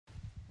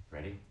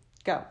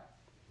Go.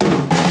 Hey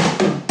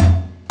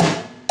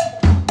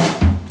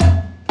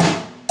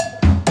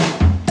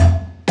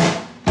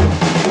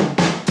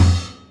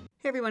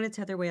everyone, it's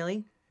Heather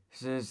Whaley.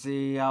 This is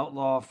the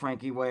outlaw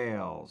Frankie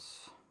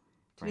Wales.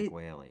 Frank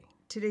Whaley.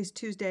 Today's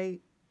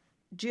Tuesday,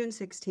 June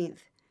 16th,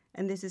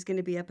 and this is going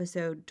to be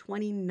episode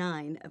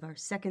 29 of our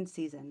second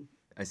season.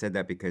 I said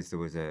that because there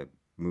was a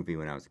movie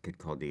when I was a kid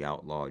called The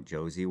Outlaw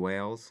Josie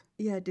Wales.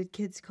 Yeah, did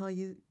kids call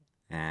you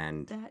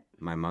and that?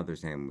 My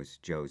mother's name was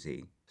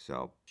Josie,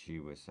 so she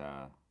was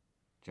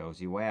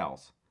Josie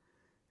Wales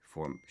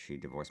before she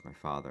divorced my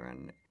father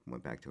and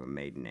went back to her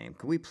maiden name.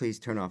 Could we please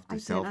turn off the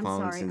cell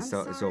phones and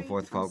so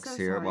forth, folks,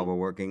 here while we're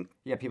working?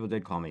 Yeah, people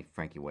did call me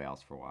Frankie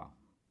Wales for a while.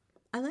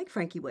 I like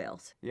Frankie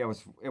Wales. Yeah,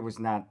 it was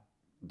not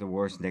the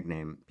worst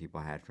nickname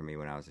people had for me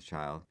when I was a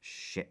child.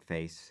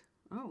 Shitface.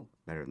 Oh.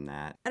 Better than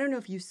that. I don't know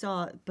if you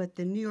saw, but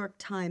the New York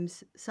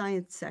Times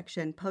science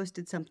section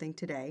posted something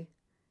today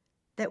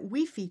that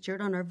we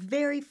featured on our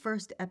very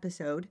first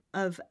episode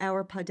of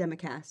our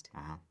Podemicast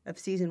of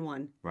season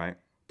 1. Right.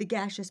 The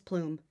gaseous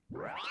plume.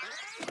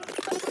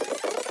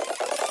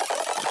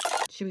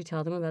 Should we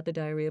tell them about the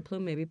diarrhea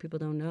plume? Maybe people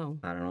don't know.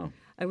 I don't know.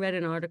 I read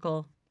an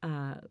article,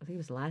 I think it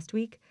was last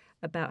week,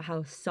 about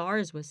how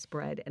SARS was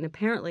spread. And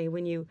apparently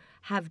when you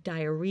have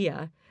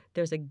diarrhea,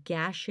 there's a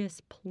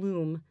gaseous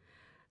plume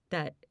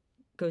that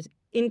goes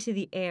into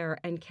the air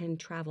and can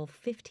travel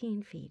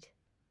 15 feet.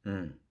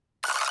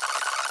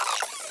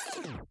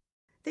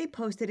 They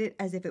posted it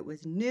as if it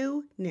was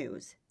new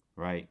news.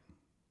 Right.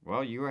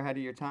 Well, you were ahead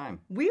of your time.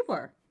 We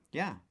were.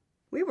 Yeah.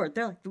 We were.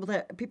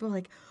 People were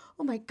like,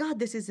 oh my God,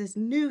 this is this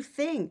new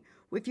thing.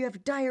 If you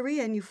have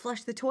diarrhea and you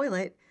flush the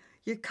toilet,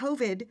 your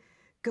COVID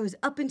goes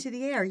up into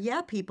the air.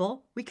 Yeah,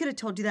 people, we could have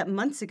told you that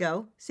months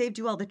ago. Saved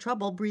you all the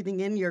trouble breathing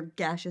in your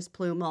gaseous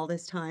plume all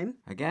this time.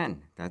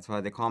 Again, that's why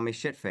they call me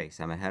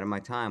shitface. I'm ahead of my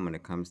time when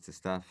it comes to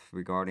stuff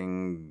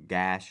regarding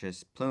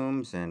gaseous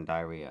plumes and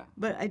diarrhea.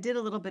 But I did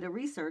a little bit of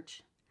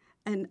research,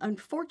 and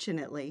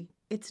unfortunately,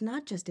 it's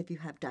not just if you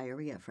have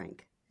diarrhea,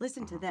 Frank.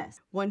 Listen to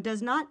this. One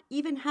does not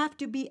even have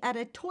to be at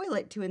a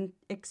toilet to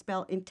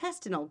expel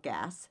intestinal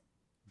gas,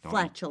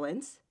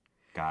 flatulence.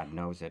 God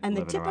knows it. And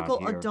the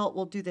typical adult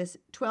will do this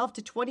 12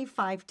 to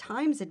 25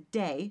 times a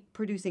day,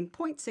 producing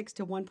 0.6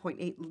 to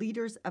 1.8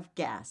 liters of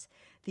gas.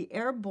 The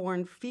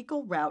airborne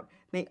fecal route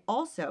may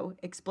also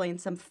explain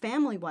some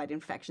family-wide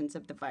infections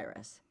of the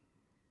virus.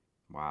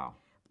 Wow.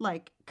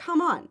 Like,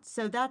 come on.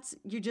 So that's,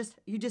 you just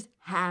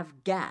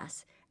have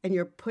gas and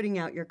you're putting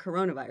out your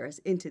coronavirus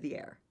into the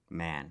air.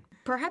 Man.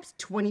 Perhaps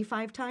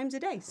 25 times a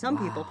day. Some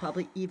people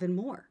probably even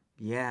more.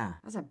 Yeah.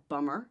 That's a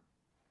bummer.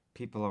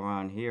 People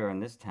around here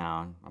in this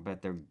town, I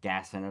bet they're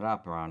gassing it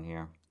up around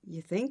here.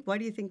 You think? Why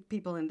do you think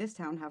people in this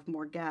town have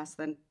more gas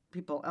than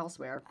people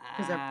elsewhere?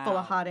 Because they're full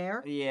of hot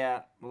air?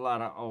 Yeah, a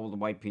lot of old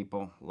white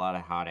people, a lot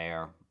of hot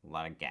air, a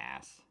lot of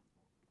gas.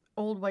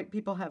 Old white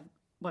people have,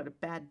 what, a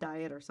bad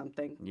diet or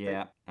something?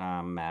 Yeah,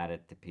 I'm mad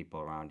at the people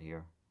around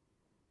here.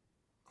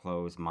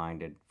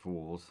 Closed-minded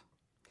fools.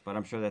 But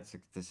I'm sure that's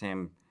the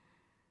same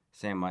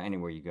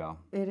anywhere you go.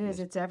 It is.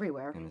 It's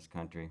everywhere. In this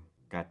country.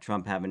 Got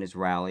Trump having his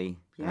rally.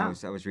 Yeah.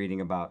 I was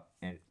reading about,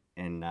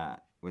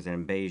 was it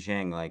in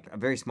Beijing, like a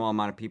very small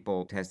amount of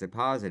people tested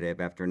positive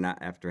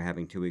after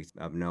having 2 weeks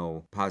of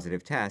no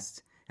positive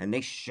tests, and they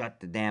shut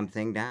the damn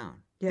thing down.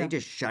 Yeah. They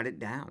just shut it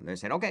down. They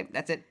said, okay,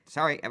 that's it.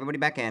 Sorry, everybody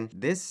back in.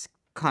 This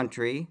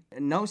country,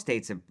 no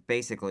states have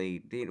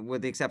basically,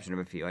 with the exception of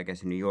a few, I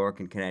guess New York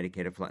and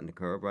Connecticut have flattened the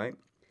curve, right?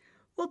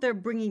 Well, they're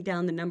bringing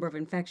down the number of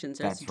infections.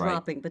 It's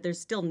dropping, right. But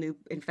there's still new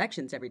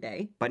infections every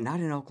day. But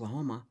not in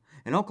Oklahoma.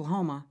 In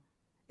Oklahoma,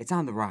 it's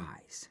on the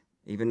rise.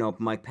 Even though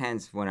Mike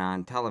Pence went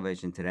on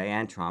television today,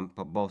 and Trump,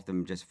 but both of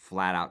them just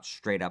flat out,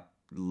 straight up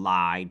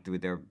lied through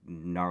their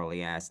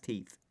gnarly ass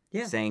teeth.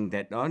 Yeah. Saying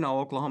that, oh no,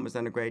 Oklahoma's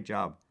done a great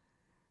job.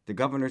 The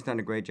governor's done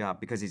a great job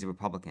because he's a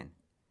Republican.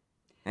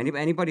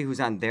 Anybody who's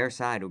on their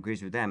side who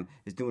agrees with them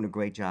is doing a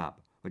great job,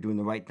 or doing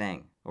the right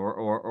thing,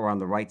 or on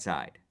the right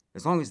side.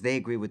 As long as they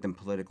agree with them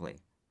politically.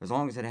 As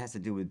long as it has to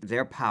do with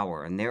their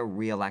power and their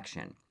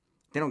re-election.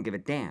 They don't give a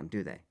damn,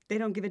 do they? They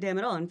don't give a damn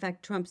at all. In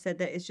fact, Trump said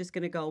that it's just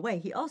going to go away.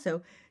 He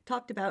also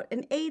talked about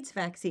an AIDS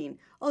vaccine.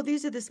 Oh,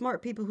 these are the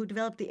smart people who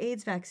developed the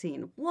AIDS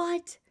vaccine.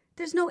 What?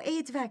 There's no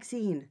AIDS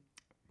vaccine.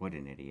 What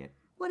an idiot.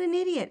 What an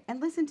idiot. And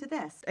listen to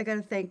this. I got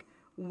to thank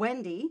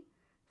Wendy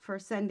for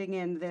sending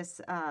in this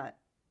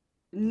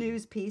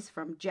news piece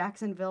from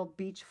Jacksonville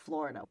Beach,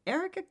 Florida.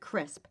 Erica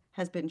Crisp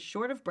has been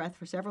short of breath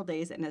for several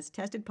days and has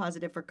tested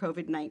positive for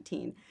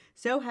COVID-19.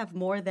 So have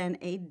more than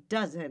a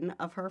dozen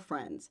of her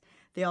friends.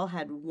 They all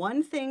had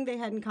one thing they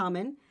had in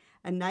common,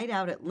 a night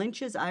out at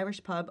Lynch's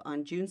Irish Pub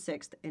on June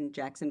 6th in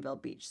Jacksonville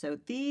Beach. So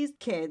these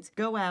kids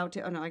go out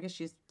to, I guess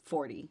she's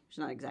 40. She's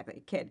not exactly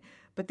a kid.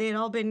 But they had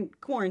all been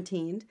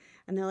quarantined,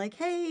 and they're like,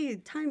 hey,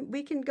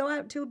 we can go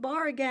out to a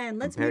bar again.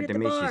 Let's meet at the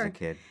bar. Compared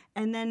to me, she's a kid.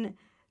 And then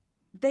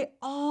they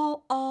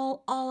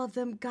all of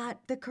them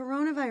got the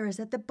coronavirus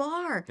at the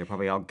bar. They're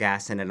probably all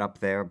gassing it up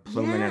there,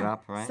 pluming it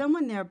up, right?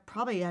 Someone there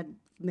probably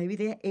maybe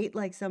they ate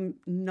like some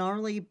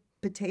gnarly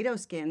potato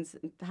skins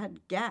and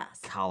had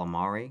gas.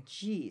 Calamari.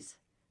 Jeez.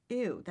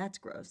 Ew, that's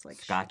gross.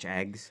 Like Scotch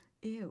eggs.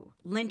 Ew.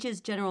 Lynch's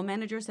general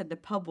manager said the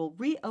pub will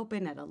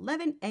reopen at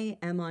 11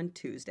 a.m. on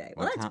Tuesday.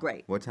 Well, that's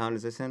great. What town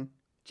is this in?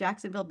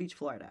 Jacksonville Beach,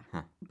 Florida.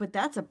 Huh. But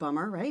that's a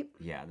bummer, right?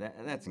 Yeah,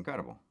 that's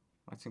incredible.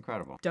 That's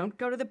incredible. Don't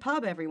go to the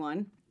pub,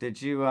 everyone.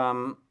 Did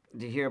you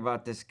hear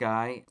about this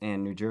guy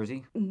in New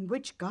Jersey?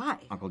 Which guy?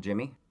 Uncle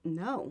Jimmy?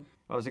 No.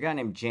 Well, there's a guy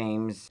named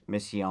James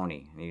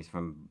Missione. He's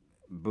from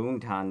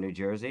Boonton, New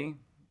Jersey.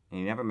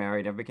 He never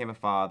married, never became a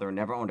father,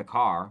 never owned a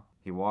car.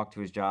 He walked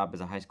to his job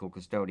as a high school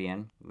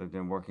custodian, lived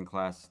in a working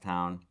class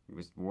town. He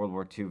was a World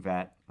War II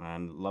vet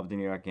and loved the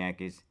New York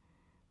Yankees.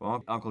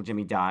 Well, Uncle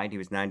Jimmy died. He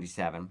was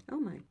 97. Oh,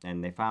 my.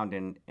 And they found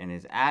in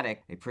his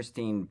attic a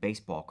pristine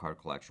baseball card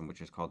collection,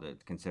 which is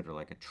considered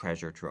like a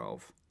treasure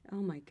trove.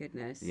 Oh, my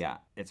goodness. Yeah,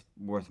 it's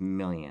worth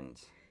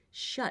millions.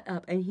 Shut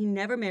up. And he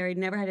never married,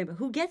 never had anybody.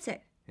 Who gets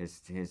it?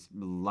 His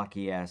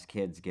lucky ass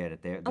kids get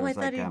it. Oh, I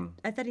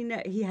thought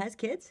he has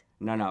kids?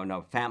 No.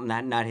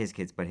 Not his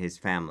kids, but his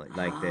family,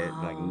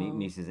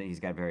 nieces.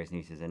 He's got various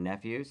nieces and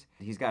nephews.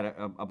 He's got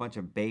a bunch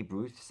of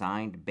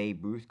signed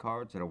Babe Ruth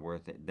cards that are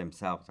worth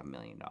themselves $1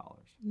 million.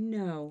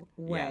 No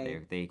way. Yeah,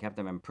 they kept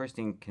them in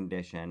pristine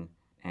condition,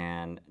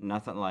 and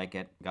nothing like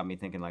it. Got me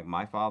thinking like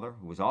my father,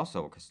 who was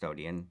also a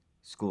custodian,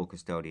 school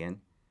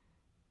custodian.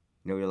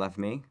 You know what he left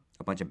me?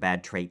 A bunch of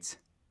bad traits.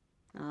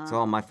 That's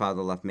all my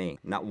father left me.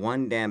 Not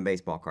one damn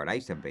baseball card. I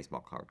used to have a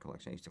baseball card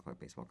collection. I used to collect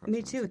baseball cards.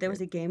 Me too. There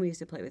was a game we used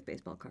to play with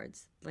baseball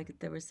cards. Like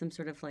there was some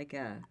sort of like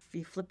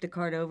you flipped a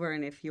card over,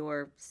 and it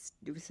was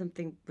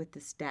something with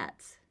the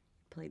stats.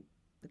 Played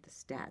with the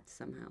stats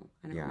somehow.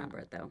 I don't remember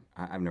it though.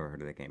 I've never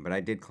heard of that game, but I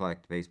did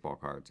collect baseball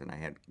cards, and I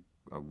had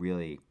a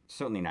really,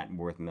 certainly not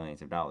worth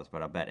millions of dollars,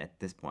 but I'll bet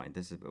at this point,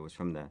 it was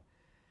from the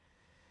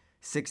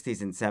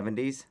 60s and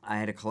 70s. I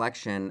had a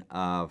collection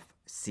of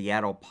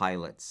Seattle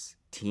Pilots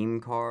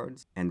team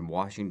cards and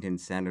Washington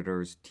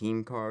Senators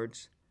team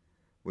cards,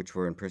 which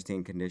were in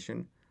pristine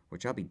condition,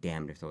 which I'll be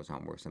damned if those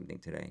aren't worth something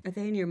today. Are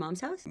they in your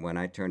mom's house? When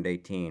I turned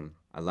 18,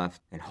 I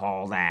left and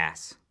hauled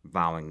ass,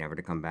 vowing never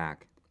to come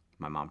back.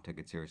 My mom took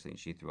it seriously, and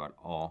she threw out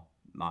all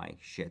my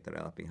shit that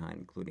I left behind,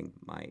 including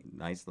my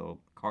nice little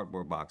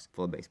cardboard box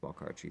full of baseball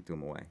cards. She threw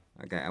them away.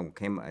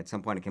 At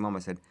some point, I came home, I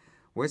said,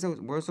 where's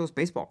those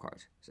baseball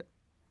cards? She said,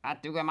 I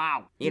threw them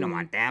out. You don't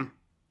want them.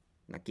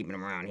 I'm not keeping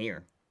them around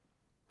here.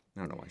 I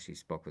don't know why she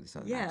spoke with this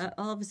other accent.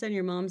 All of a sudden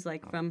your mom's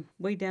like from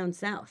way down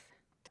south.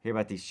 Hear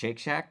about these Shake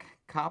Shack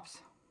cops?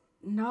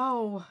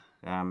 No.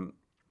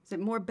 Is it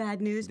more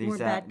bad news? More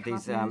bad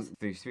cop news?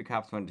 These 3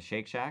 cops went to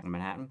Shake Shack in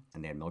Manhattan,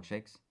 and they had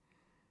milkshakes,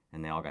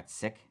 and they all got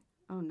sick.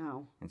 Oh,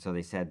 no. And so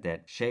they said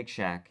that Shake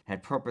Shack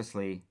had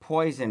purposely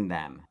poisoned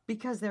them.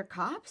 Because they're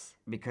cops?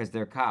 Because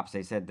they're cops.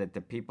 They said that the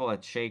people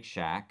at Shake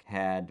Shack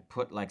had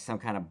put like some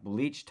kind of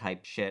bleach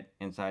type shit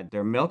inside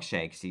their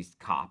milkshakes, these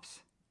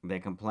cops. They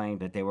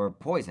complained that they were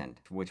poisoned,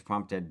 which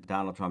prompted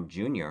Donald Trump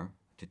Jr.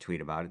 to tweet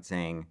about it,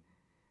 saying,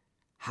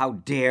 how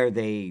dare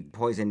they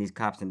poison these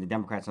cops, and the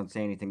Democrats don't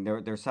say anything.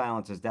 Their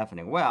silence is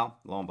deafening. Well,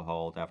 lo and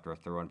behold, after a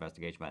thorough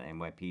investigation by the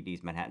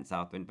NYPD's Manhattan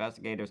South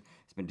investigators,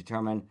 it's been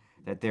determined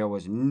that there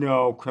was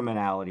no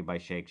criminality by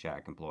Shake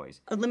Shack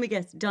employees. Let me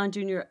guess. Don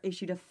Jr.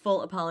 issued a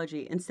full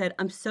apology and said,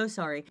 I'm so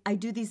sorry. I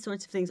do these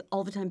sorts of things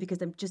all the time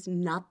because I'm just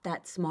not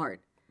that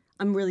smart.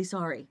 I'm really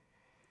sorry.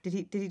 Did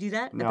he do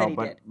that? No, I bet he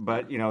did.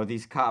 But you know,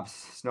 these cops,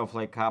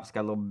 snowflake cops, got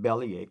a little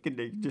bellyache, and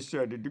they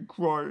decided to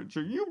cry and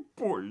say, you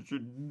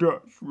poisoned us.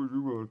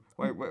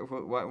 Why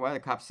are the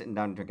cops sitting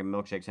down and drinking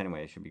milkshakes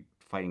anyway? They should be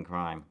fighting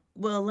crime.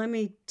 Well, let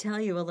me tell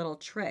you a little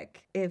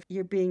trick. If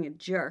you're being a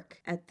jerk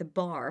at the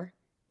bar,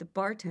 the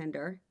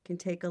bartender can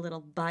take a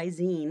little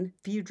Visine,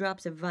 few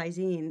drops of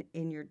Visine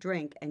in your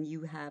drink, and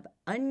you have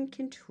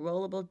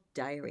uncontrollable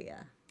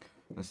diarrhea.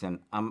 Listen,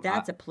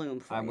 that's a plume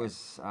for you.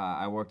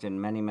 I worked in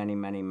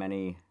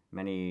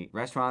many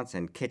restaurants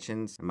and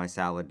kitchens in my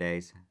salad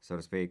days, so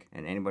to speak.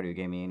 And anybody who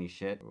gave me any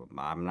shit,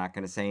 I'm not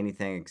going to say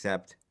anything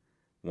except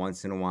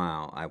once in a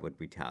while I would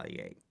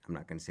retaliate. I'm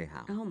not going to say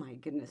how. Oh my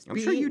goodness! I'm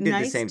sure you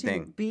did the same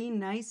thing. Be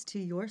nice to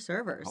your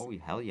servers. Oh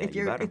hell yeah!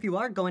 If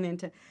you're going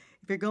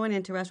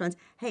into restaurants,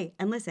 hey,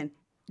 and listen,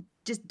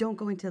 just don't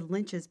go into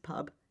Lynch's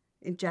pub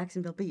in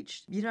Jacksonville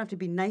Beach. You don't have to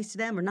be nice to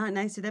them or not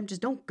nice to them.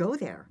 Just don't go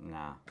there.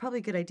 Nah. Probably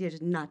a good idea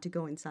just not to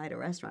go inside a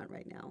restaurant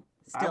right now.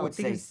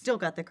 You've still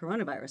got the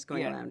coronavirus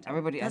going around.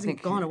 Everybody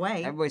hasn't gone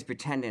away. Everybody's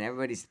pretending.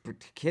 Everybody's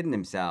kidding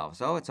themselves.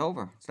 Oh, it's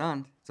over. It's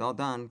done. It's all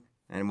done.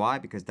 And why?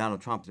 Because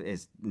Donald Trump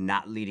is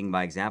not leading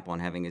by example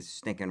and having his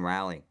stinking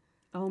rally.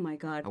 Oh my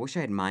God. I wish I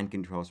had mind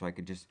control so I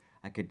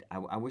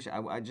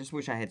just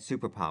wish I had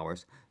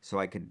superpowers so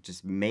I could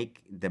just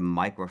make his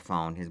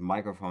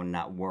microphone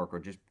not work, or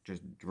just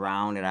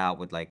drown it out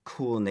with like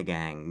Kool and the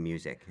Gang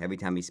music every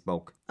time he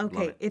spoke.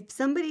 Okay, if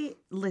somebody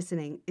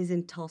listening is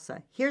in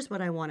Tulsa, here's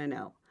what I want to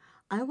know.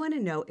 I want to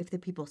know if the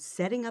people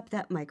setting up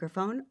that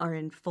microphone are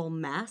in full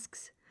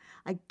masks.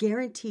 I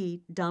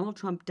guarantee Donald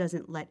Trump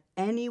doesn't let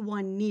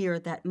anyone near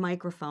that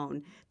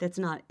microphone that's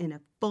not in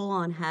a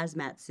full-on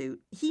hazmat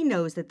suit. He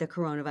knows that the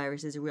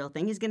coronavirus is a real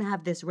thing. He's going to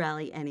have this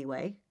rally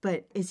anyway.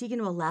 But is he going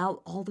to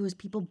allow all those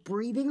people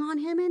breathing on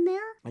him in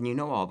there? And you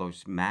know all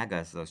those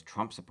MAGAs, those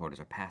Trump supporters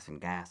are passing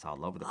gas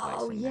all over the place.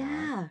 Oh, in there,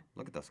 yeah. right?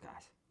 Look at those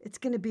guys. It's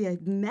going to be a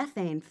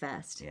methane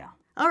fest. Yeah.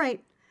 All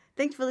right.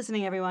 Thanks for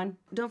listening, everyone.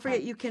 Don't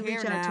forget you can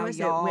reach out to us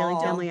at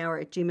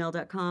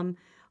whaleyfamilyhour@gmail.com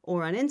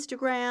or on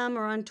Instagram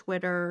or on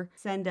Twitter.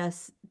 Send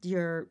us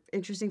your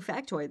interesting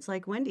factoids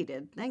like Wendy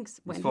did. Thanks,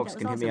 Wendy. These folks that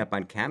was can hit me awesome. up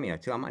on Cameo,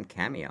 too. I'm on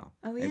Cameo.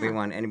 Oh, yeah.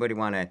 Anybody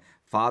want a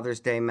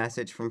Father's Day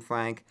message from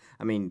Frank?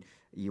 I mean,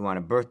 you want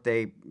a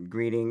birthday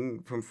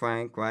greeting from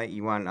Frank, right?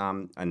 You want,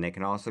 and they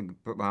can also,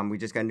 we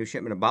just got a new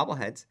shipment of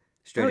bobbleheads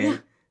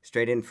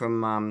straight in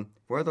from,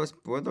 where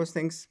are those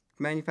things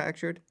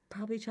manufactured?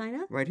 Probably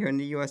China? Right here in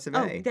the U.S. of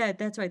Oh, A.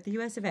 that's right, the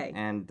U.S. of A.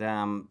 And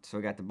so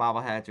we got the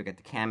bobbleheads, we got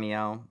the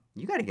Cameo.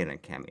 You got to get on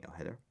Cameo,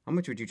 Heather. How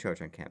much would you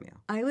charge on Cameo?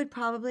 I would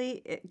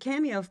probably,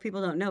 Cameo, if people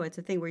don't know, it's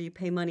a thing where you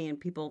pay money and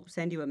people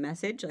send you a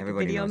message, like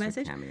Everybody a video knows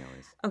message. what Cameo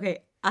is. Okay,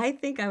 I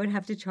think I would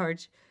have to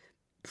charge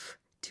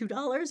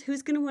 $2.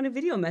 Who's going to want a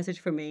video message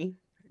from me?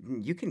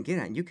 You can get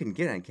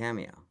on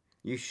Cameo.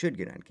 You should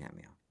get on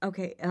Cameo.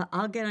 Okay,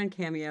 I'll get on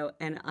Cameo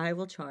and I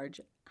will charge.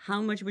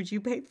 How much would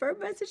you pay for a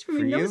message from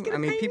me? For No you, one's gonna I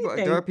mean, pay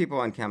anything. there are people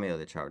on Cameo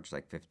that charge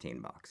like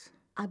 $15.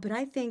 But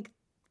I think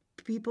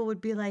people would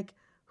be like,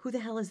 who the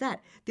hell is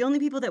that? The only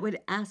people that would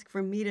ask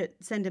for me to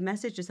send a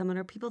message to someone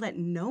are people that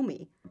know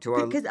me.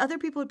 Because other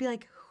people would be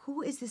like,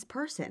 who is this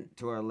person?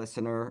 To our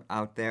listener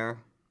out there,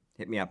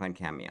 hit me up on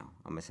Cameo.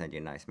 I'm going to send you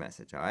a nice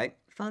message, all right?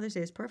 Father's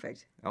Day is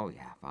perfect. Oh,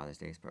 yeah, Father's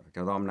Day is perfect.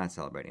 Although I'm not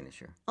celebrating this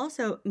year.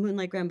 Also,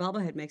 Moonlight Grand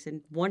Bobblehead makes a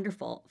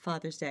wonderful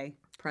Father's Day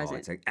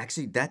present.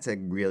 Actually, that's a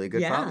really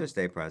good Father's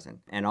Day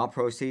present. And all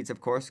proceeds,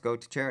 of course, go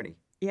to charity.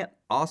 Yep.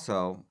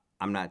 Also,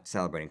 I'm not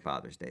celebrating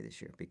Father's Day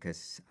this year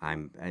because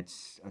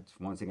it's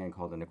once again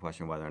called into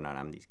question whether or not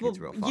I'm these kids'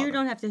 real father. You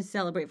don't have to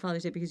celebrate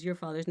Father's Day because your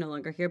father's no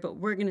longer here, but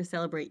we're going to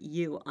celebrate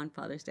you on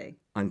Father's Day.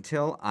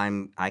 Until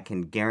I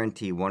can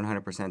guarantee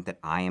 100% that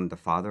I am the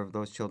father of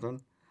those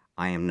children,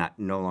 I am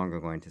no longer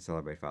going to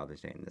celebrate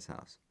Father's Day in this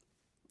house.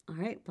 All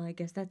right. Well, I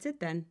guess that's it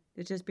then.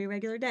 It'll just be a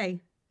regular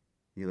day.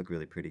 You look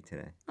really pretty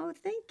today. Oh,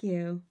 thank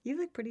you. You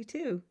look pretty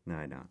too. No,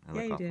 I don't. I Yeah,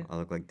 look you awful. do. I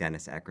look like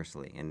Dennis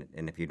Eckersley.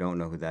 And if you don't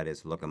know who that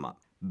is, look him up.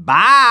 Bye!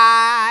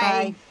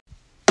 Bye.